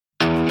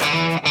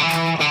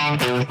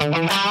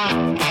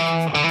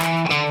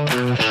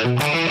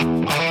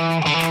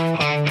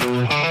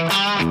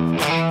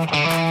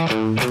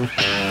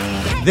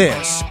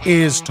This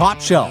is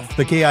Top Shelf,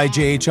 the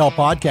KIJHL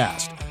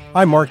podcast.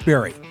 I'm Mark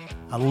Berry.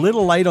 A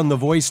little light on the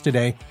voice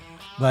today,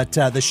 but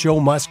the show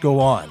must go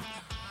on.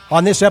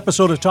 On this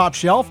episode of Top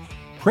Shelf,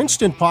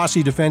 Princeton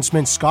Posse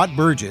defenseman Scott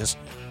Burgess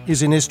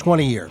is in his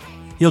 20th year.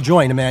 He'll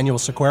join Emanual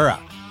Sequeira.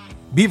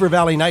 Beaver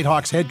Valley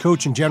Nitehawks head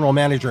coach and general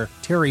manager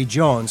Terry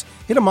Jones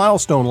hit a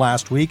milestone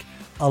last week,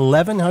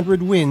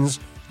 1,100 wins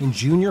in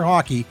junior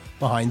hockey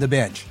behind the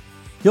bench.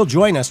 He'll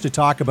join us to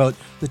talk about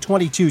the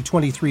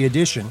 22-23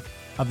 edition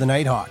of the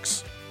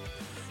Nitehawks.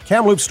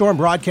 Kamloops Storm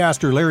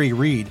broadcaster Larry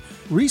Reed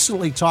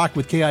recently talked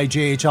with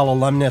KIJHL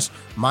alumnus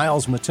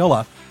Myles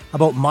Mattila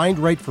about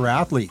Mindright for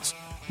athletes.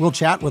 We'll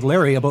chat with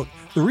Larry about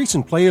the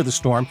recent play of the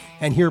Storm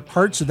and hear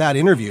parts of that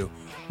interview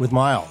with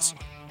Myles.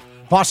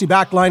 Posse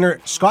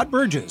backliner Scott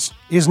Burgess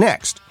is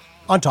next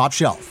on Top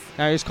Shelf.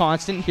 Now here's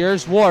Constant.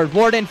 Here's Ward.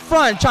 Ward in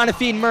front, trying to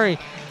feed Murray.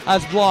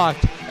 As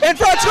blocked. In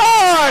front,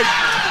 scored!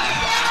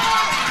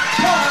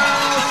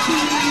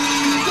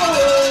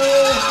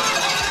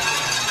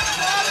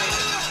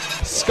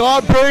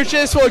 Scott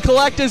Burgess will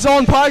collect his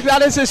own puck.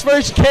 That is his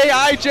first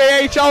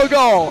KIJHL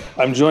goal.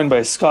 I'm joined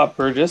by Scott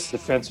Burgess,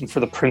 defenseman for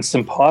the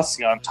Princeton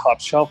Posse on Top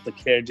Shelf, the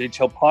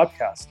KIJHL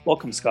podcast.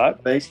 Welcome,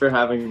 Scott. Thanks for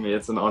having me.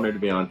 It's an honor to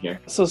be on here.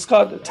 So,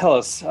 Scott, tell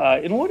us,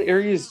 in what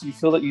areas do you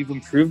feel that you've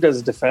improved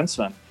as a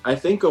defenseman? I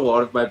think a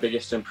lot of my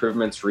biggest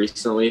improvements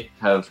recently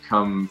have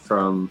come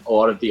from a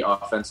lot of the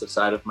offensive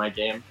side of my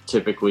game.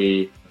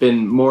 Typically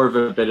been more of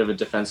a bit of a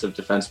defensive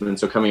defenseman.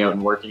 So coming out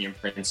and working in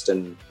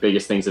Princeton,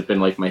 biggest things have been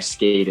like my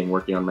skating,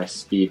 working on my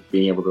speed,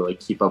 being able to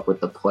keep up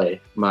with the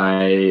play.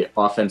 My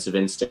offensive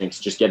instincts,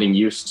 just getting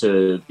used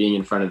to being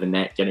in front of the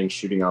net, getting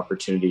shooting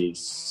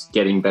opportunities,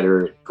 getting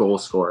better at goal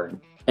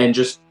scoring, and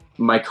just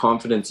my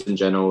confidence in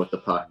general with the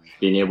puck,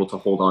 being able to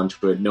hold on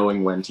to it,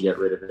 knowing when to get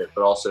rid of it,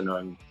 but also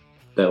knowing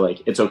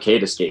that it's okay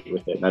to skate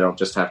with it and I don't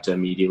just have to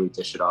immediately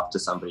dish it off to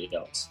somebody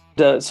else.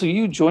 So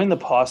you joined the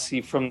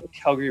Posse from the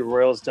Calgary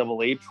Royals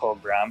AA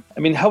program. I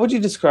mean, how would you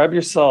describe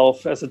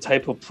yourself as the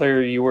type of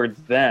player you were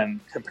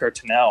then compared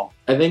to now?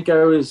 I think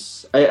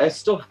I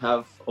still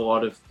have a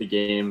lot of the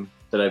game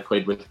that I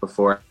played with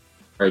before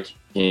I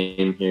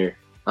came here.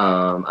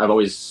 I've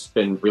always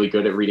been really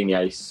good at reading the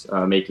ice,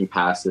 making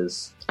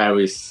passes. I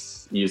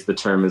always use the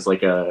term as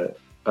a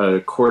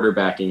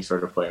quarterbacking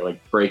sort of player.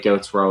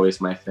 Breakouts were always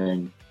my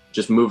thing.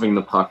 Just moving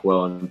the puck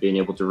well and being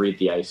able to read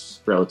the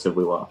ice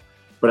relatively well.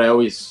 But I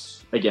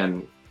always,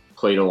 again,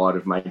 played a lot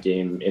of my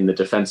game in the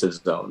defensive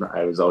zone.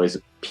 I was always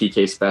a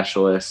PK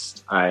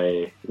specialist.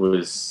 I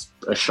was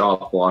a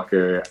shot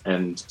blocker,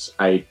 and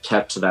I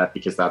kept to that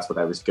because that's what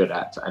I was good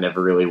at. I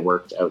never really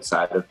worked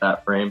outside of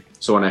that frame.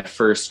 So when I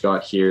first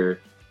got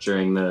here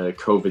during the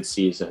COVID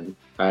season,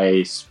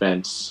 I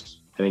spent,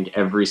 I think,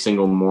 every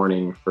single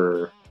morning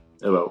for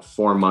about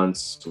 4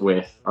 months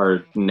with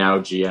our now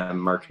GM,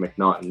 Mark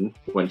McNaughton,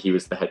 when he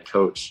was the head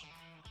coach.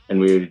 And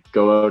we would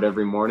go out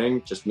every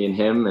morning, just me and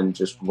him, and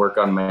just work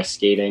on my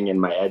skating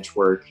and my edge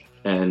work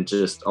and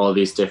just all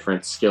these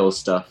different skill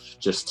stuff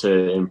just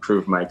to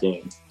improve my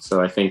game.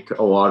 So I think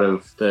a lot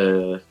of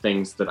the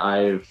things that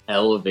I've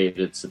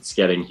elevated since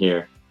getting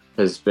here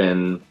has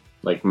been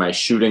my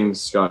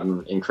shooting's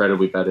gotten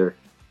incredibly better,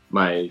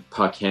 my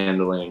puck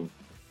handling,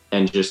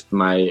 and just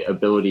my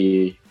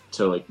ability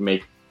to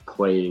make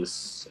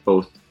plays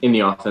both in the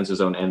offensive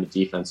zone and the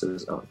defensive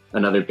zone.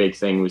 Another big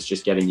thing was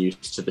just getting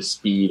used to the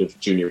speed of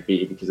junior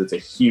B because it's a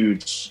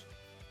huge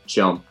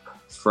jump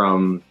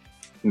from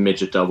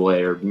midget AA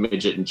or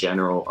midget in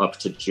general up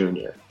to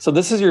junior. So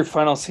this is your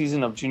final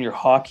season of junior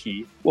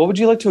hockey. What would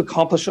you like to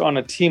accomplish on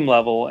a team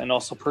level and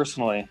also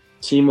personally?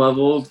 Team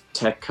level,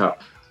 Tech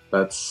Cup.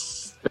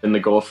 That's been the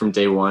goal from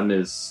day one,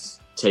 is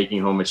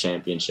taking home a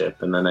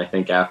championship. And then I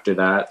think after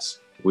that,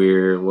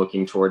 we're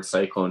looking towards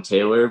Cyclone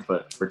Taylor,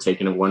 but we're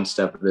taking it one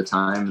step at a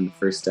time. And the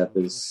first step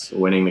is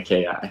winning the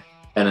KI.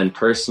 And then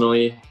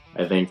personally,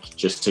 I think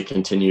just to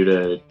continue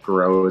to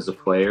grow as a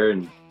player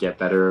and get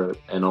better,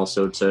 and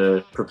also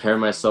to prepare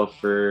myself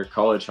for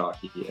college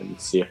hockey and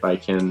see if I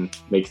can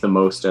make the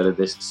most out of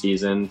this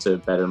season to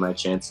better my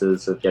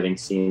chances of getting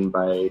seen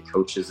by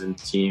coaches and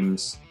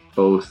teams,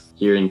 both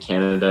here in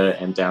Canada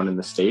and down in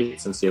the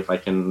States, and see if I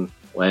can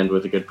land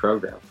with a good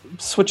program.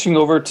 Switching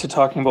over to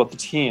talking about the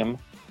team,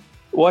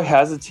 why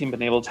has the team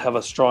been able to have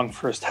a strong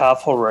first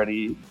half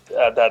already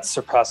that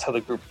surpassed how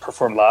the group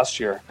performed last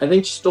year? I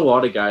think just a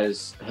lot of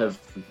guys have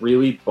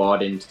really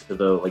bought into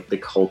the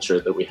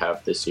culture that we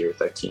have this year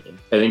with our team.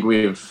 I think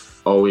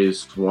we've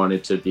always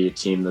wanted to be a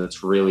team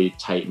that's really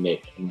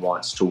tight-knit and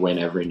wants to win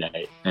every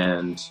night.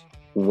 And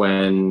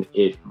when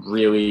it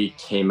really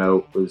came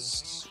out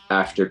was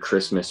after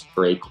Christmas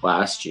break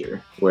last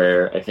year,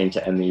 where I think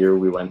to end the year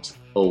we went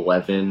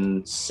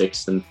 11,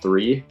 6, and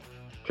 3.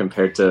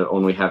 Compared to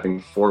only having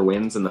 4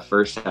 wins in the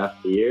first half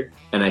of the year.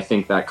 And I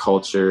think that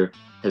culture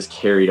has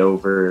carried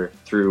over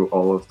through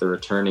all of the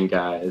returning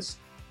guys,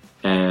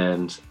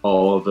 and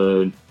all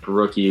the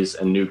rookies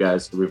and new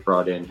guys that we've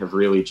brought in have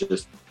really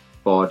just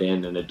bought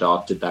in and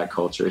adopted that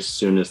culture as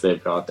soon as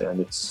they've got there, and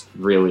it's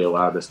really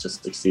allowed us to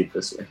succeed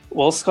this year.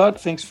 Well, Scott,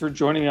 thanks for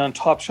joining me on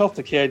Top Shelf,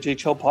 the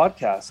KIJHL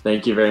podcast.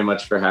 Thank you very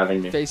much for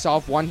having me. Face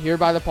off one here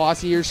by the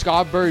Posse. Here's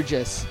Scott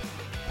Burgess.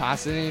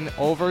 Passing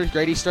over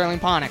Grady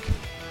Sterling-Ponick.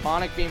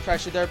 Ponick being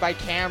pressured there by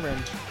Cameron.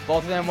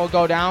 Both of them will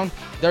go down.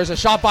 There's a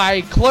shot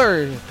by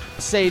Clure.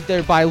 Saved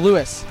there by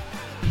Lewis.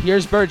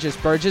 Here's Burgess.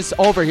 Burgess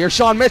over here.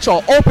 Sean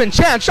Mitchell. Open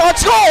chance. Shot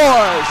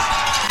scores!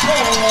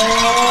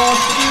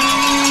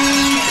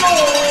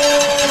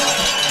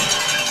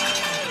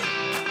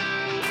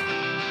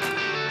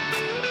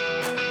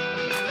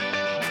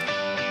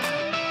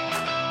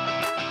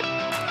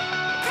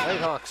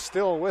 Nitehawks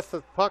still with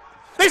the puck.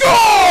 They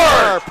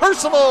score!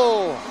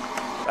 Percival!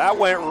 That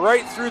went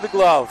right through the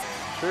glove.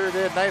 Sure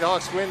did.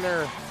 Nitehawks win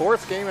their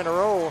 4th game in a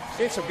row.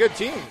 Seen some good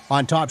teams.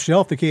 On Top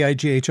Shelf, the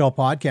KIJHL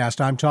podcast,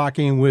 I'm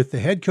talking with the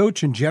head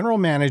coach and general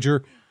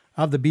manager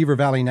of the Beaver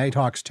Valley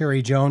Nitehawks,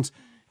 Terry Jones.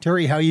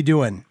 Terry, how you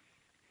doing?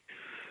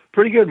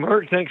 Pretty good,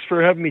 Mark. Thanks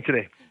for having me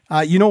today.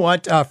 You know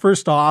what?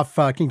 First off,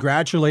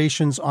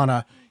 congratulations on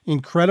an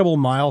incredible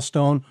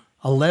milestone,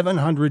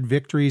 1,100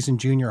 victories in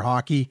junior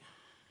hockey.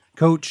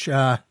 Coach,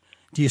 do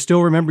you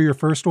still remember your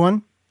first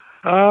one?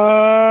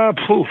 I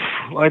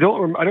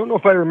don't know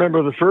if I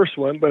remember the first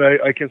one, but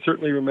I can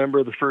certainly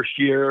remember the first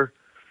year.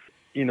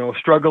 You know,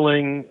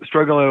 struggling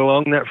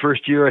along that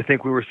first year. I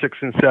think we were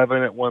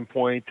 6-7 at one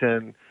point,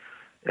 and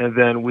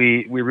then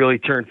we really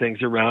turned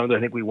things around. I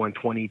think we won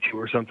 22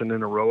 or something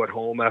in a row at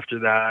home after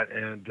that,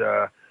 and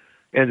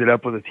ended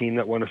up with a team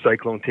that won a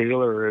Cyclone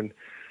Taylor. And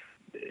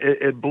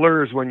it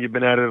blurs when you've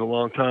been at it a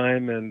long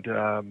time,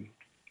 and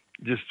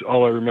just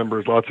all I remember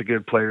is lots of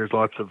good players,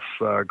 lots of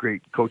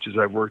great coaches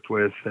I've worked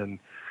with, and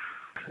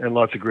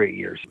lots of great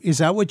years. Is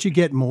that what you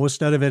get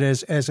most out of it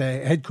as a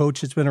head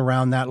coach that's been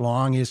around that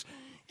long, is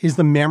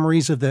the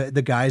memories of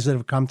the guys that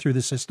have come through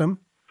the system?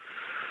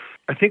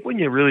 I think when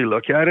you really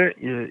look at it,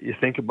 you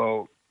think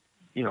about,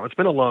 it's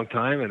been a long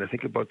time, and I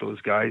think about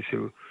those guys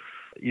who,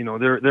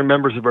 they're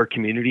members of our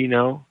community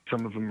now.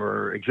 Some of them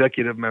are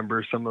executive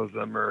members, some of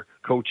them are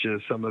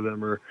coaches, some of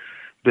them are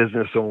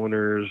business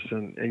owners,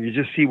 and you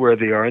just see where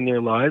they are in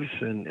their lives,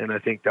 and I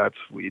think that's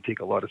what you take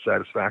a lot of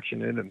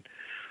satisfaction in,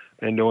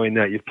 and knowing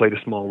that you've played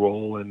a small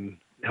role in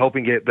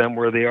helping get them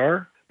where they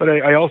are. But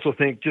I also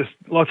think just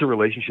lots of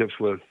relationships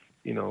with,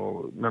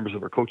 members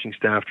of our coaching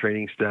staff,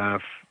 training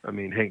staff. I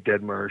mean, Hank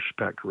Deadmarsh,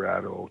 Pat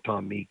Corrado,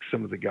 Tom Meeks,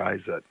 some of the guys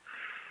that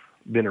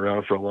been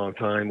around for a long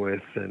time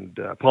with, and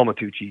Paul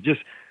Matucci, just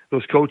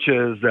those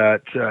coaches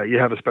that you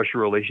have a special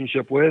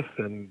relationship with,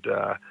 and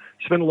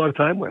spend a lot of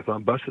time with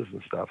on buses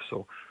and stuff.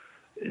 So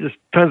just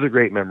tons of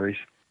great memories.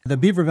 The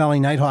Beaver Valley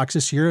Nitehawks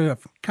this year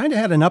have kind of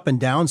had an up and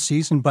down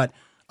season, but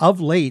of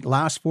late,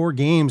 last 4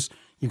 games,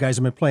 you guys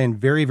have been playing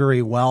very,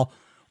 very well.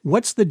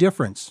 What's the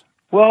difference?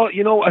 Well,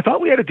 I thought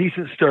we had a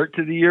decent start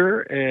to the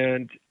year,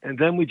 and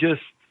then we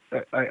just,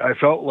 I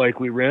felt like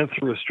we ran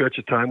through a stretch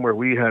of time where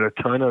we had a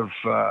ton of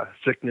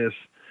sickness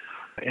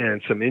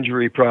and some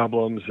injury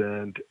problems,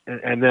 and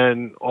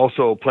then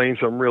also playing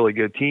some really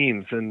good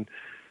teams. And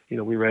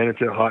we ran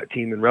into a hot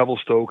team in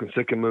Revelstoke and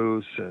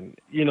Sicamous, and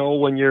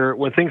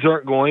when things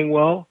aren't going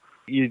well,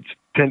 you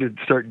tend to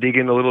start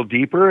digging a little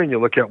deeper, and you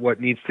look at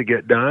what needs to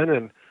get done.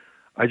 And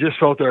I just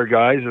felt our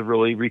guys have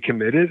really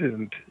recommitted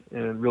and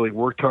really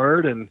worked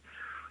hard, and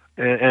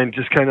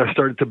just kind of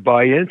started to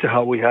buy into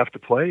how we have to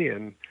play.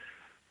 And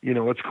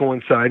it's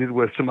coincided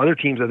with some other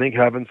teams, I think,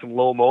 having some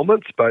low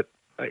moments, but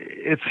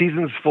it's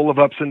season's full of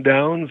ups and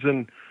downs,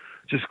 and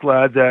just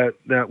glad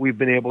that we've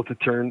been able to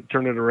turn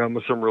it around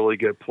with some really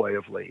good play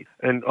of late.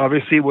 And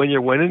obviously when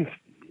you're winning,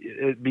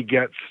 it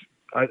begets,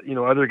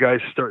 other guys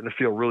starting to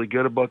feel really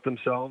good about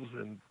themselves.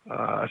 And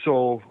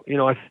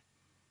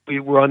we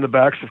were on the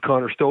backs of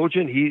Connor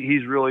Stojan.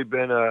 He's really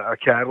been a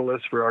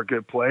catalyst for our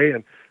good play,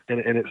 and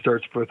it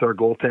starts with our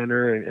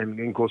goaltender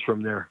and goes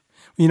from there.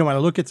 When I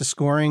look at the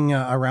scoring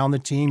around the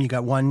team, you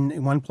got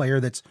one player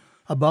that's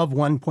above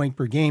 1 point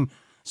per game.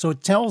 So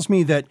it tells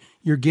me that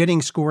you're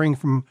getting scoring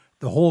from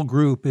the whole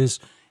group. Is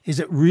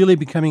it really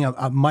becoming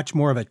a much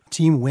more of a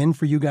team win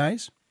for you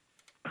guys?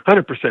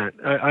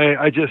 100%.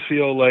 I just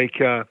feel like,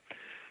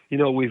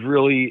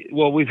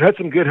 we've had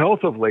some good health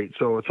of late.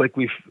 So it's like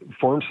we've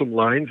formed some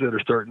lines that are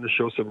starting to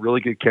show some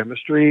really good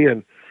chemistry.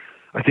 And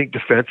I think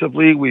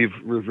defensively, we've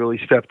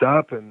really stepped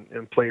up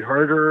and played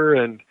harder.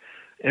 And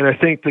I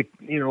think that,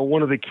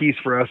 one of the keys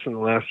for us in the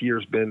last year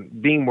has been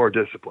being more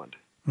disciplined,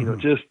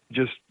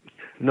 just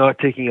not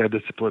taking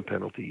undisciplined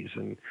penalties,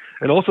 and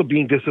also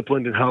being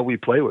disciplined in how we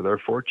play with our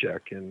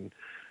forecheck and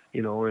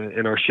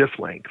our shift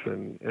length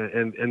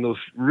and those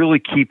really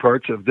key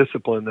parts of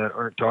discipline that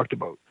aren't talked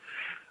about.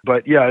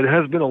 But yeah, it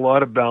has been a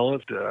lot of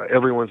balance.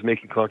 Everyone's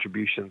making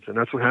contributions, and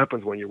that's what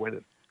happens when you're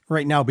winning.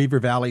 Right now, Beaver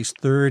Valley's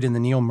 3rd in the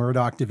Neil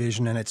Murdoch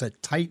division, and it's a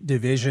tight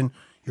division.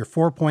 You're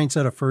 4 points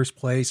out of first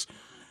place.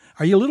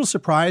 Are you a little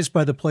surprised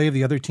by the play of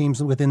the other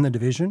teams within the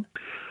division?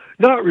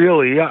 Not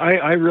really.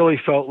 I really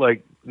felt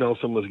like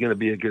Nelson was going to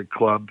be a good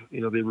club.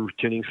 They were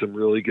retaining some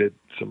really good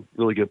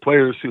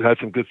players who had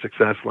some good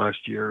success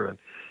last year,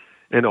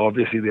 and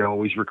obviously they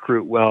always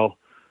recruit well.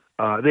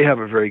 They have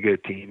a very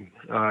good team.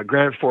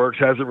 Grand Forks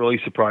hasn't really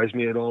surprised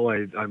me at all.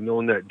 I've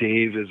known that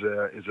Dave is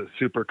a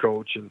super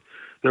coach, and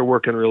they're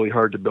working really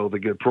hard to build a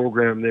good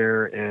program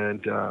there.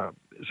 And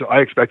so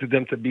I expected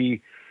them to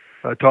be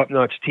a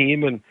top-notch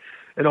team. And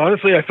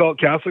honestly, I felt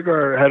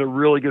Castlegar had a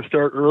really good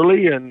start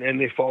early, and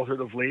they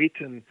faltered of late.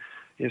 And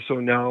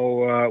so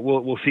now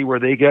we'll see where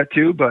they get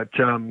to. But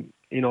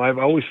I've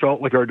always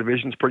felt like our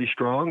division's pretty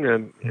strong,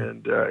 and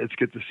it's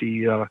good to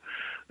see a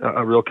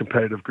real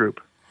competitive group.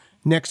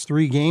 Next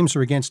 3 games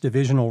are against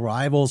divisional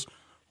rivals.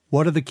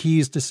 What are the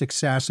keys to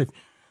success if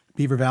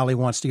Beaver Valley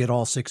wants to get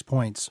all 6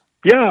 points?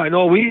 Yeah,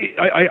 no,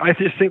 I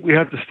just think we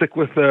have to stick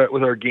with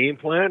our game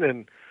plan.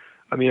 And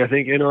I mean, I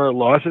think in our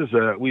losses,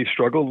 we've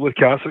struggled with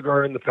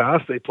Castlegar in the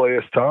past. They play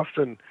us tough,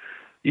 and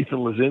Ethan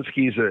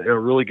Lazinski's a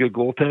really good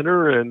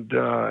goaltender. And,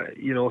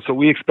 so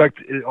we expect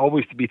it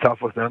always to be tough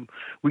with them.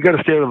 We got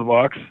to stay out of the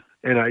box.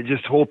 And I'm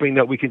just hoping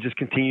that we can just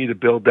continue to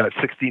build that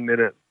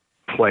 60-minute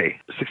play,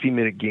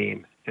 60-minute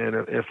game. And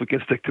if we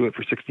can stick to it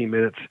for 60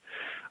 minutes,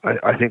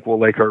 I think we'll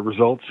like our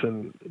results.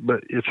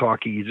 But it's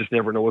hockey. You just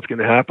never know what's going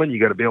to happen. You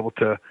got to be able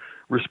to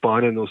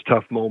respond in those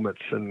tough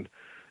moments and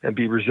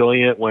be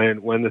resilient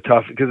when the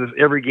tough, because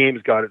every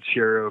game's got its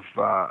share of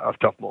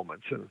tough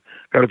moments, and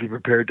got to be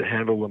prepared to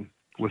handle them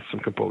with some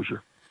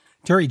composure.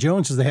 Terry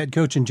Jones is the head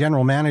coach and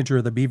general manager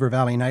of the Beaver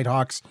Valley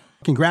Nitehawks.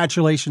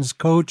 Congratulations,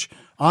 Coach,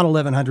 on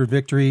 1,100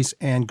 victories,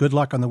 and good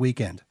luck on the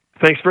weekend.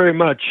 Thanks very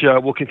much.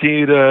 We'll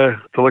continue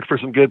to look for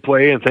some good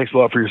play, and thanks a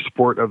lot for your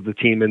support of the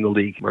team in the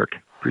league, Mark.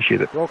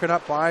 Appreciate it. Broken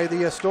up by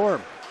the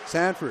Storm.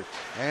 Sanford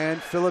and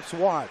Phillips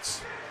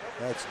Watts.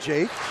 That's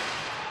Jake.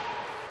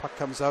 Puck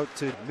comes out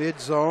to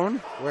mid-zone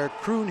where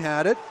Kroon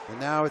had it, and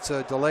now it's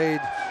a delayed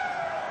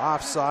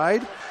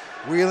offside.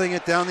 Wheeling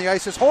it down the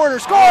ice is Horner.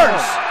 Scores!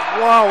 Oh,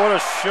 wow, what a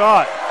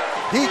shot.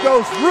 He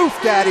goes roof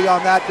daddy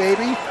on that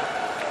baby.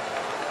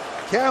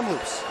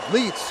 Kamloops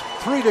leads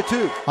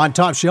 3-2. On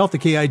Top Shelf, the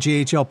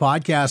KIJHL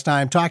podcast,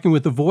 I'm talking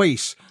with the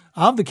voice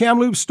of the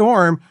Kamloops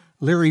Storm,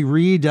 Larry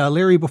Reed.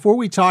 Larry, before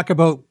we talk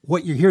about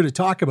what you're here to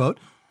talk about,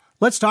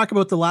 let's talk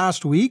about the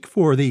last week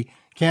for the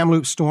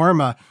Kamloops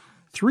Storm.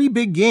 3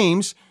 big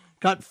games,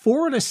 got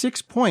 4 out of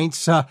 6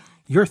 points.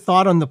 Your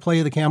thought on the play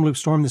of the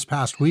Kamloops Storm this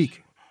past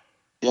week?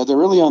 Yeah, they're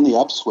really on the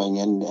upswing,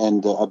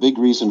 and a big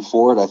reason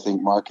for it, I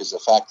think, Mark, is the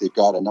fact they've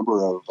got a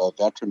number of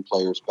veteran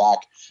players back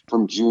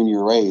from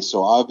Junior A.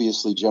 So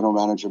obviously, General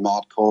Manager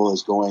Matt Cole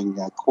is going,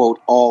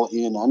 quote, all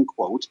in,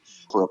 unquote,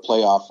 for a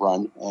playoff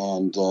run.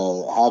 And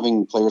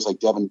having players like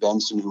Devin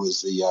Benson, who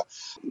is the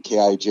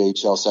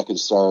KIJHL Second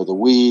Star of the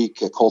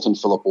Week, Colton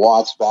Phillip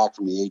Watts back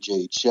from the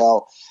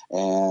AJHL,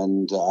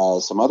 and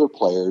some other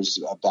players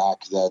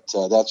back,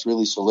 that's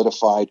really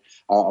solidified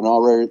an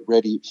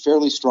already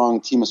fairly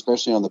strong team,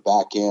 especially on the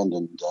back end.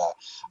 And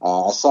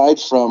aside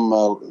from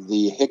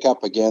the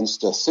hiccup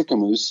against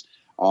Sicamous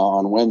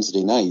on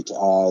Wednesday night,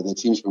 the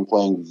team's been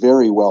playing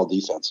very well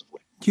defensively.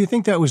 Do you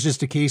think that was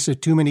just a case of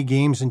too many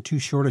games in too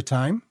short a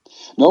time?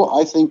 No,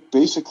 I think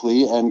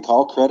basically, and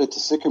call credit to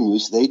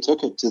Sicamous, they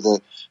took it to the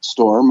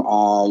Storm.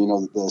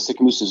 The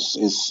Sicamous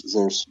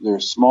is their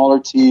smaller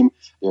team,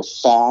 they're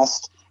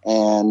fast,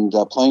 and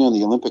playing on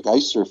the Olympic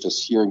ice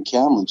surface here in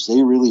Kamloops,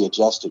 they really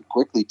adjusted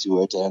quickly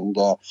to it. And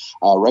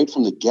right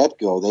from the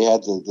get-go, they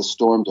had the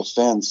Storm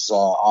defense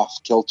off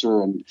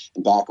kilter and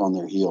back on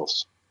their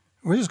heels.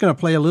 We're just going to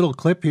play a little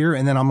clip here,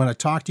 and then I'm going to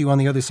talk to you on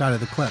the other side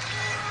of the clip.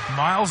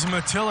 Myles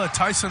Mattila,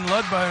 Tyson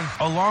Ludby,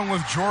 along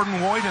with Jordan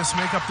Wojtas,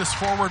 make up this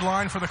forward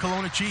line for the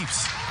Kelowna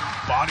Chiefs.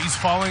 Bodies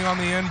falling on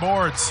the end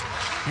boards.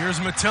 Here's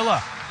Mattila.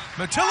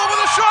 Mattila with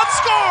a shot,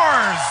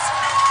 scores!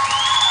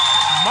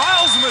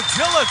 Myles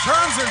Mattila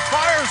turns and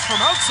fires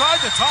from outside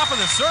the top of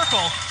the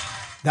circle.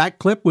 That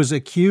clip was a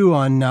cue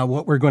on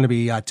what we're going to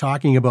be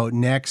talking about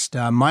next.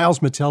 Myles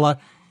Mattila,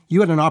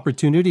 you had an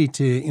opportunity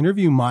to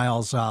interview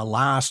Myles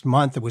last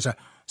month. It was a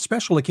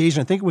special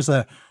occasion. I think it was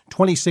the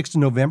 26th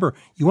of November.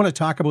 You want to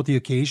talk about the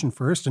occasion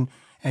first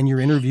and your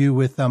interview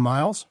with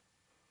Myles?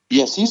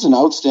 Yes, he's an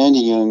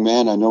outstanding young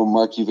man. I know,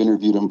 Mark, you've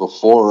interviewed him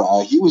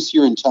before. He was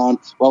here in town.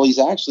 Well, he's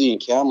actually in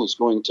Kamloops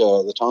going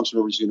to the Thompson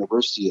Rivers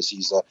University as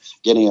he's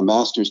getting a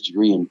master's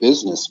degree in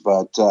business.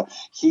 But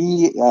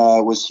he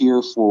was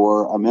here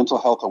for a mental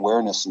health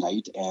awareness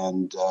night,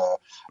 and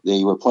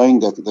they were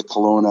playing the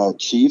Kelowna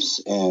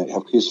Chiefs, and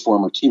his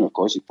former team, of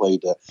course. He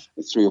played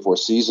 3 or 4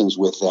 seasons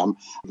with them.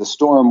 The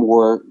Storm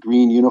wore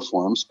green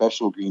uniforms,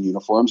 special green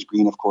uniforms.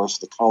 Green, of course,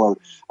 the color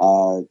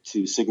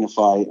to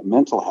signify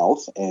mental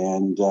health.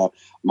 And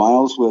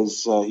Myles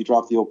he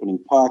dropped the opening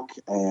puck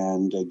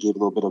and gave a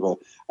little bit of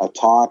a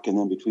talk. And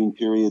then between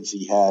periods,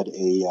 he had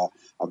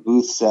a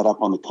booth set up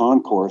on the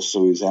concourse.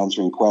 So he was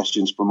answering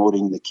questions,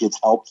 promoting the Kids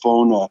Help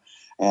Phone,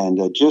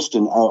 and just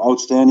an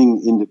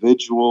outstanding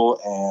individual.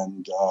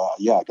 And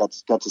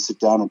got to sit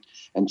down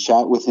and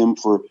chat with him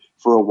for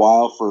a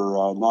while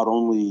for not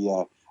only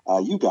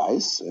you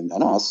guys and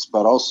us,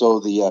 but also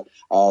the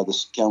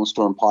Kamloops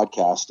Storm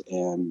podcast.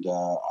 And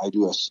I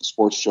do a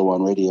sports show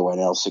on radio right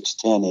now,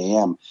 6:10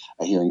 a.m.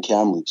 Here in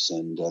Kamloops,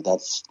 and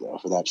that's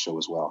for that show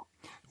as well.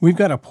 We've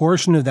got a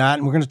portion of that,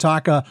 and we're going to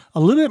talk a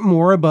little bit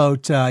more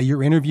about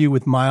your interview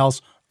with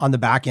Myles on the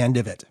back end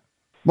of it.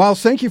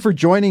 Myles, thank you for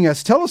joining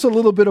us. Tell us a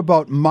little bit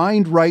about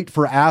Mindright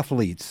for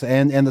Athletes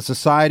and the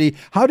society.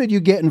 How did you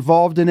get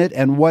involved in it,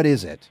 and what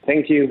is it?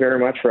 Thank you very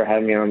much for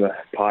having me on the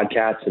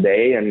podcast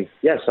today. And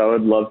yes, I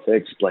would love to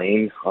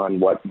explain on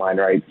what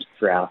Mindright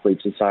for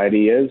Athletes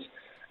Society is.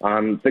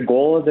 The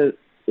goal of it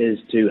is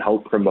to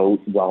help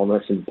promote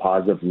wellness and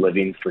positive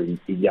living for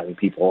young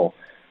people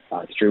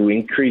through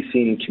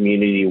increasing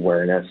community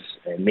awareness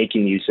and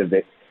making use of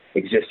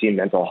existing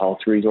mental health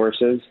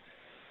resources.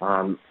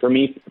 For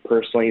me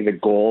personally, the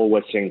goal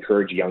was to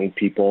encourage young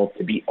people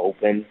to be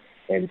open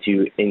and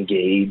to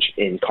engage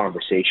in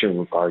conversation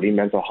regarding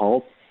mental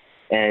health.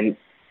 And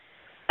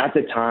at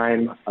the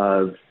time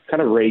of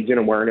kind of raising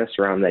awareness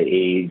around the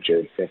age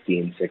of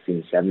 15,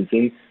 16,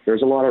 17,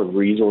 there's a lot of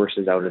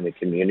resources out in the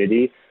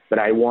community, but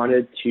I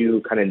wanted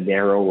to kind of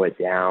narrow it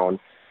down,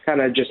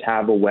 kind of just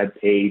have a web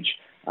page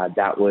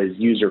that was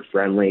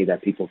user-friendly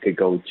that people could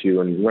go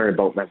to and learn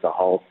about mental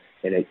health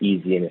in an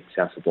easy and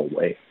accessible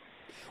way.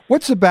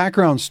 What's the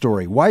background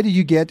story? Why did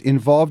you get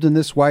involved in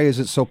this? Why is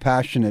it so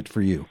passionate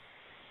for you?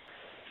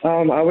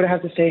 I would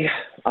have to say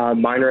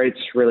Mindright's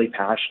really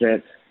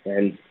passionate,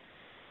 and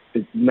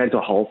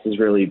mental health is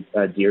really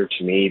dear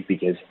to me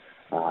because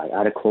I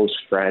had a close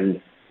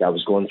friend that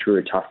was going through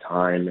a tough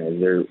time,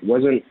 and there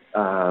wasn't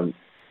a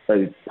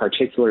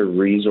particular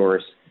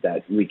resource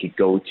that we could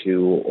go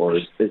to or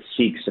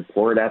seek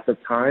support at the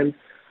time.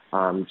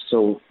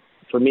 So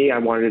for me, I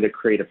wanted to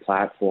create a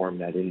platform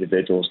that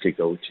individuals could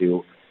go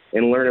to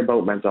and learn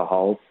about mental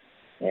health,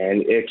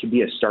 and it could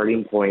be a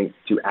starting point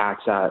to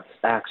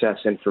access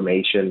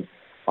information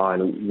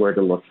on where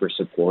to look for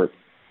support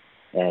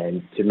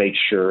and to make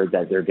sure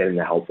that they're getting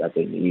the help that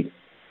they need.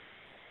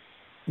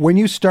 When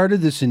you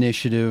started this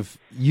initiative,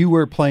 you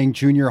were playing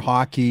junior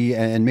hockey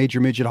and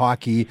major midget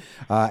hockey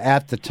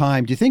at the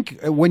time. Do you think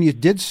when you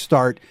did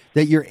start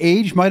that your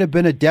age might have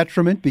been a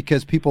detriment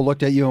because people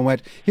looked at you and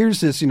went,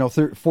 here's this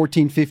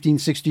 14, 15,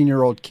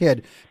 16-year-old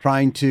kid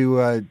trying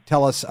to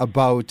tell us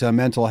about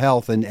mental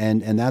health and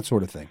that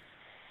sort of thing?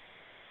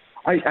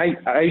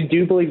 I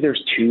do believe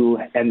there's two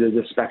ends of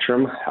the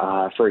spectrum.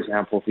 For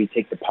example, if we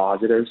take the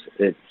positives,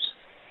 it's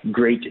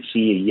great to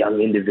see a young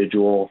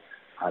individual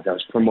that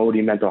was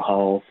promoting mental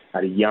health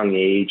at a young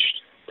age,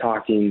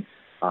 talking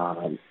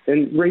and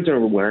raising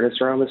awareness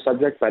around the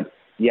subject. But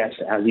yes,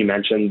 as you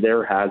mentioned,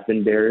 there has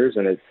been barriers,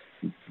 and it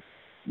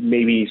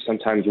maybe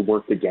sometimes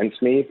worked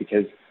against me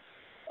because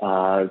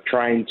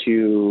trying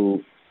to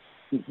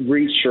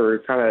reach or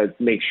kind of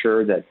make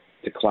sure that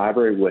to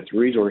collaborate with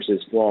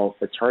resources, well,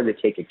 it's hard to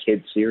take a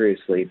kid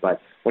seriously.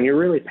 But when you're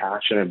really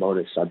passionate about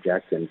a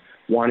subject and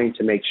wanting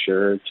to make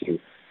sure to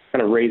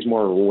kind of raise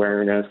more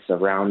awareness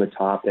around the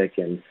topic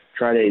and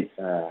try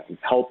to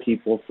help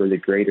people for the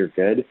greater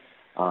good.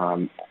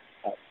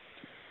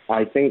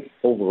 I think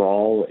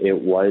overall it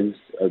was,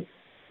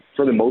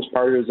 for the most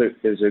part, it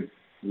was a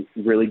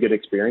really good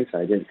experience.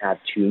 I didn't have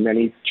too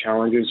many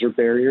challenges or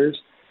barriers,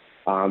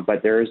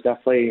 but there is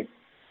definitely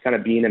kind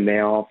of being a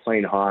male,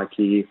 playing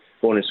hockey,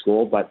 going to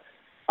school. But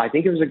I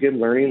think it was a good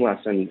learning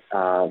lesson,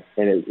 and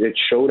it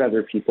showed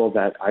other people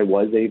that I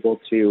was able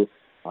to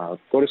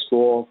go to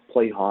school,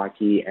 play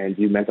hockey, and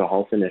do mental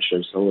health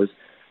initiatives. So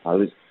I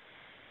was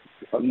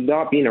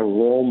not being a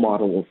role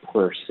model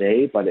per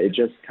se, but it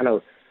just kind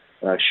of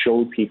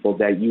showed people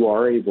that you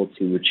are able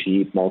to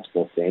achieve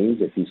multiple things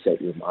if you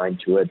set your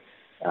mind to it,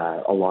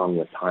 along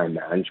with time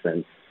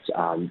management.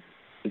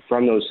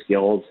 From those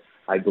skills,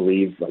 I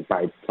believe, like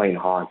by playing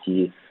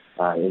hockey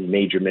in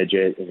major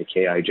midget in the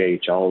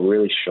KIJHL,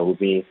 really showed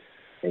me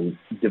and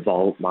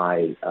developed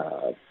my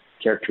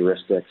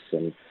characteristics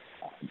and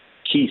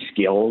key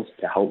skills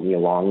to help me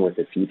along with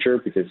the future.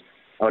 Because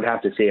I would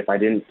have to say, if I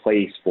didn't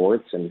play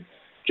sports and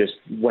just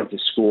went to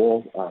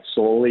school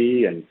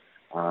solely, and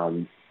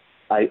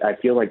I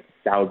feel like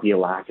that would be a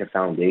lack of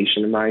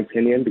foundation in my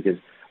opinion, because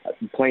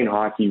playing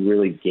hockey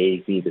really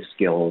gave me the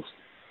skills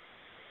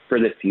for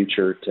the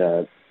future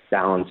to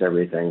balance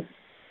everything.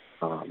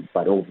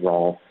 But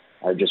overall,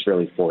 I'm just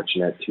really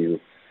fortunate to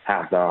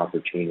have that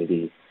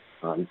opportunity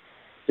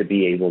to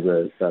be able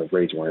to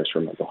raise awareness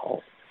for mental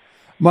health.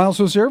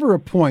 Myles, was there ever a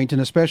point,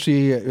 and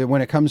especially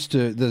when it comes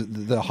to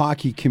the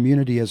hockey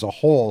community as a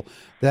whole,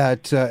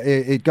 that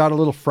it got a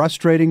little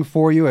frustrating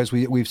for you, as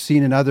we've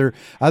seen in other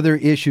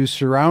issues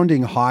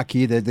surrounding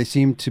hockey, that they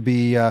seem to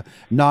be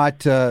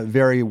not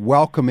very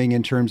welcoming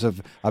in terms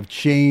of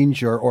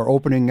change or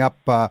opening up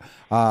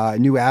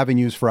new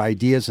avenues for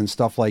ideas and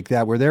stuff like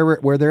that? Were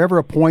there ever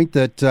a point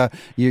that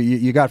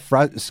you got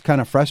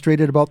kind of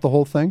frustrated about the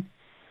whole thing?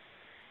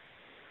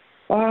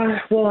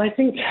 Well, I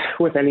think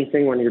with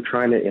anything, when you're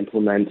trying to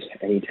implement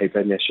any type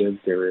of initiative,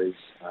 there is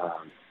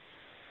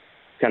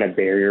kind of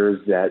barriers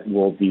that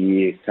will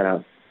be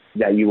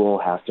that you will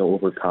have to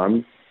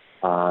overcome.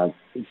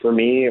 For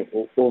me,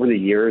 over the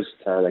years,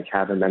 to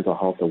have a mental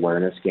health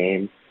awareness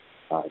game,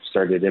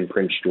 started in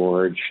Prince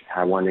George,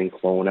 had one in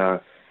Kelowna,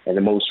 and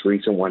the most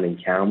recent one in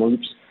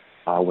Kamloops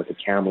with the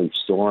Kamloops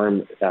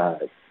Storm.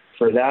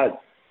 For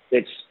that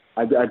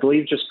I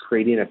believe just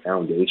creating a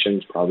foundation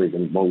is probably the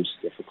most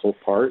difficult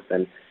part.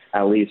 And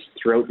at least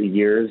throughout the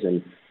years,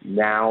 and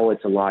now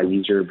it's a lot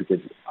easier because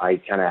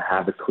I kind of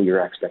have a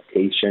clear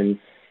expectation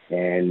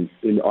and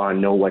I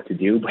know what to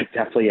do. But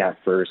definitely at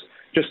first,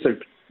 just to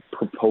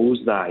propose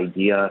the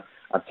idea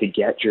of to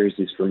get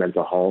jerseys for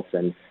mental health,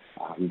 and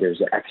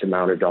there's X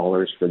amount of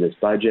dollars for this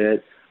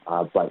budget,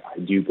 but I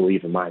do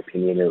believe, in my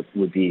opinion, it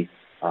would be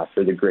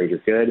for the greater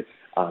good.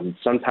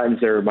 Sometimes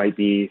there might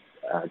be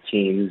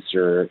teams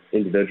or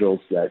individuals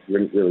that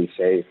wouldn't really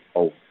say,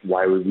 oh,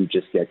 why would we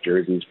just get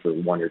jerseys for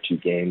 1 or 2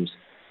 games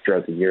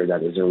throughout the year?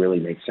 That doesn't really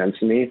make sense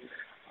to me.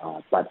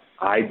 But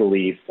I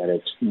believe that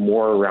it's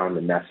more around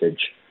the message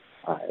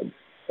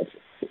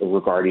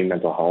regarding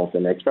mental health,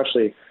 and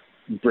especially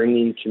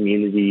bringing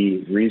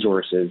community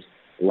resources.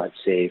 Let's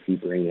say if you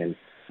bring in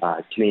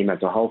Canadian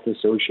Mental Health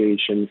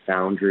Association,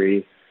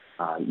 Foundry,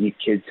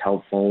 Kids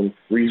Help Phone,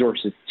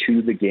 resources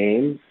to the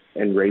game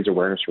and raise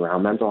awareness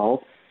around mental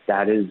health,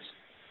 that is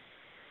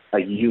a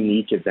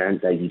unique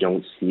event that you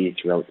don't see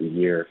throughout the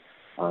year.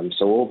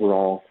 So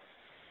overall,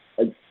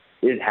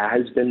 it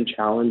has been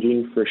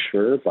challenging for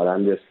sure, but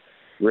I'm just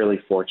really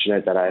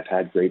fortunate that I've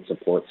had great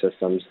support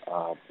systems.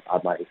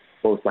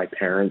 Both my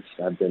parents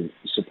have been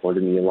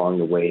supporting me along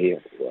the way,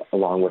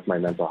 along with my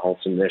mental health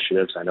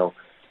initiatives. I know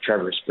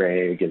Trevor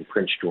Sprague and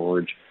Prince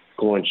George,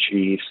 Kelowna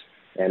Chiefs,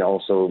 and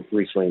also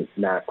recently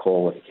Matt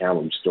Cole with the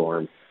Kamloops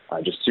Storm.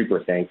 Just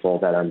super thankful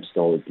that I'm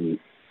still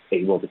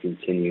able to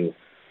continue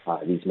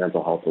these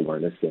mental health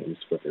awareness games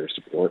with their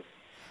support.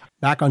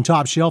 Back on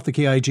Top Shelf, the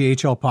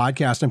KIJHL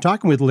podcast, I'm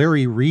talking with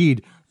Larry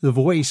Reid, the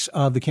voice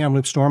of the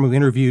Kamloops Storm, who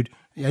interviewed,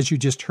 as you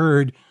just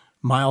heard,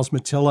 Myles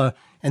Mattila.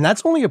 And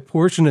that's only a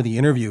portion of the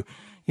interview.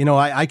 You know,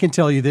 I can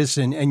tell you this,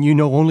 and you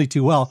know only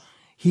too well,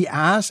 he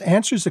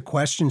answers the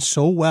question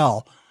so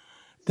well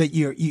that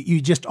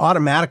you just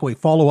automatically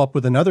follow up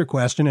with another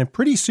question, and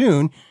pretty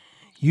soon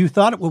you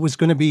thought what was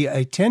going to be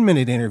a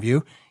 10-minute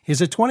interview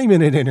is a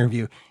 20-minute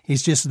interview.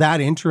 He's just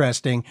that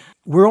interesting.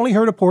 We only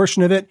heard a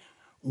portion of it.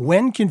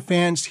 When can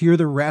fans hear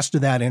the rest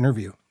of that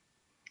interview?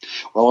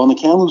 Well, on the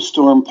Kamloops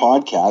Storm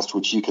podcast,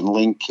 which you can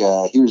link,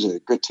 here's a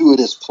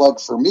gratuitous plug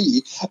for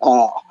me.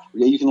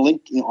 You can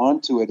link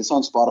onto it. It's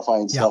on Spotify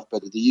and stuff,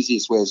 but the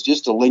easiest way is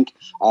just to link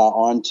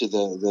onto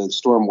the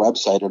Storm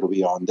website. It'll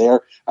be on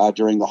there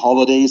during the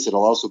holidays.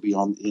 It'll also be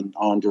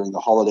on during the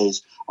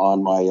holidays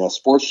on my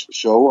sports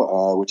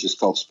show, which is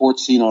called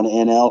Sports Scene on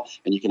NL,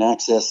 and you can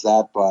access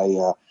that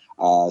by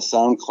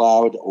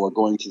SoundCloud or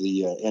going to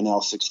the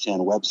NL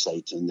 610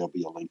 website, and there'll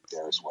be a link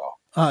there as well.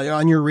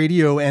 On your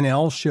Radio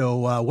NL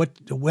show,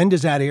 when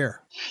does that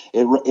air?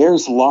 It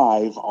airs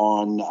live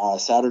on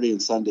Saturday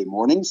and Sunday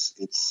mornings.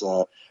 It's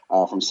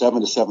from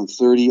 7 to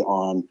 7:30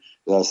 on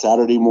the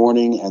Saturday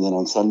morning, and then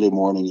on Sunday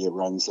morning it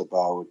runs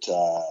about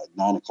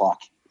 9 o'clock,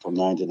 from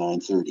 9 to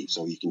 9:30.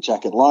 So you can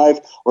check it live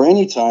or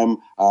anytime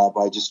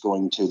by just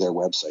going to their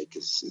website,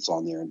 because it's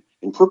on there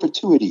in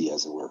perpetuity,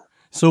 as it were.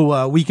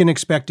 So we can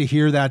expect to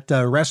hear that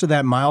rest of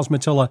that Myles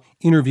Mattila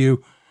interview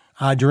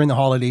during the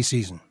holiday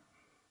season.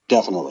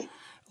 Definitely.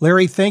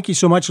 Larry, thank you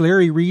so much.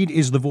 Larry Reid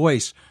is the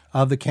voice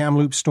of the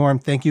Kamloops Storm.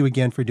 Thank you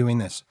again for doing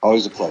this.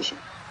 Always a pleasure.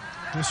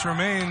 This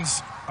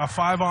remains a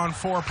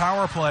 5-on-4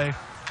 power play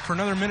for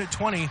another minute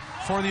 20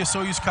 for the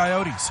Osoyoos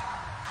Coyotes.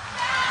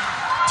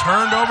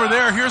 Turned over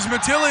there. Here's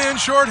Mattila in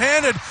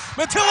shorthanded.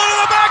 Mattila to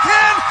the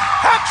backhand.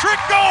 Hat-trick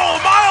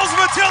goal. Myles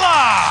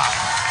Mattila.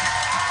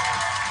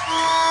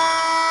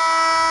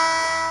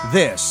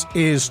 This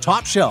is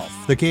Top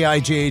Shelf, the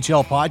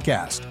KIJHL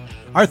podcast.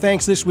 Our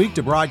thanks this week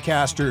to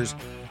broadcasters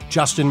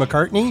Justin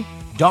McCartney,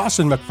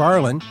 Dawson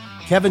McFarlane,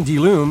 Kevin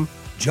DeLume,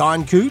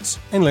 John Coots,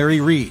 and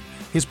Larry Reid.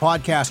 His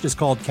podcast is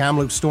called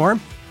Kamloops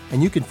Storm,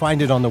 and you can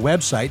find it on the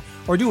website,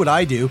 or do what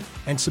I do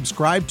and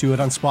subscribe to it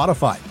on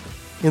Spotify.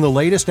 In the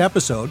latest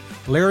episode,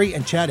 Larry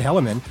and Chad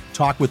Helleman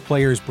talk with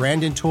players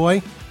Brandon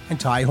Toy and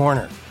Ty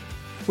Horner.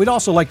 We'd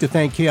also like to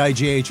thank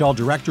KIJHL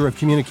Director of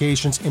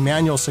Communications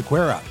Emanual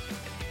Sequeira,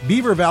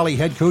 Beaver Valley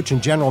Head Coach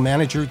and General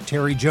Manager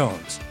Terry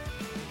Jones,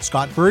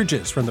 Scott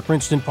Burgess from the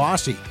Princeton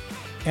Posse,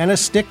 and a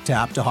stick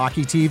tap to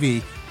Hockey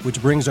TV,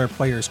 which brings our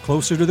players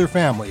closer to their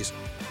families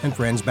and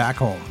friends back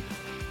home.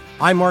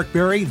 I'm Mark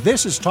Berry.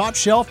 This is Top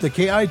Shelf, the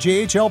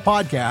KIJHL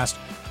podcast.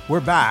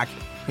 We're back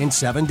in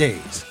 7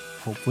 days,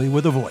 hopefully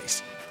with a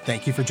voice.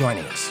 Thank you for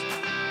joining us.